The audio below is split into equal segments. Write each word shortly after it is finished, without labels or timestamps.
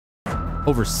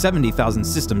Over 70,000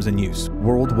 systems in use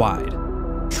worldwide.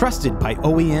 Trusted by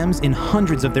OEMs in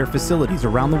hundreds of their facilities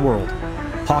around the world.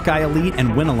 HawkEye Elite and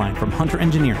WinAlign from Hunter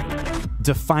Engineering,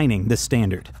 defining the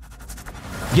standard.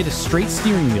 Get a straight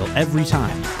steering wheel every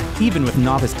time, even with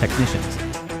novice technicians.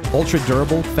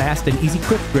 Ultra-durable, fast, and easy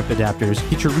quick grip adapters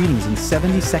get your readings in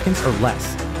 70 seconds or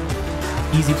less.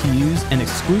 Easy to use and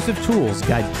exclusive tools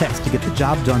guide techs to get the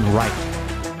job done right.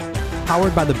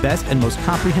 Powered by the best and most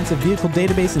comprehensive vehicle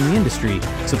database in the industry,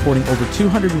 supporting over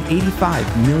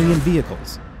 285 million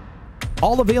vehicles.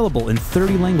 All available in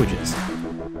 30 languages.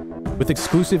 With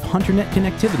exclusive HunterNet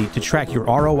connectivity to track your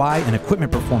ROI and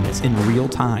equipment performance in real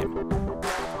time.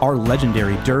 Our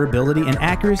legendary durability and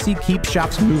accuracy keep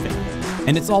shops moving.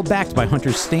 And it's all backed by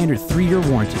Hunter's standard 3-year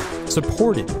warranty,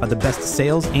 supported by the best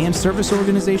sales and service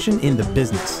organization in the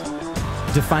business.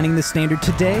 Defining the standard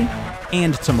today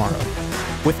and tomorrow,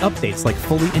 with updates like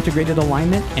fully integrated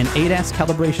alignment and ADAS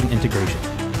calibration integration.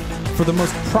 For the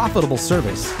most profitable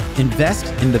service, invest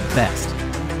in the best.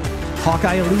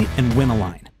 HawkEye Elite and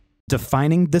WinAlign,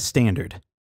 defining the standard.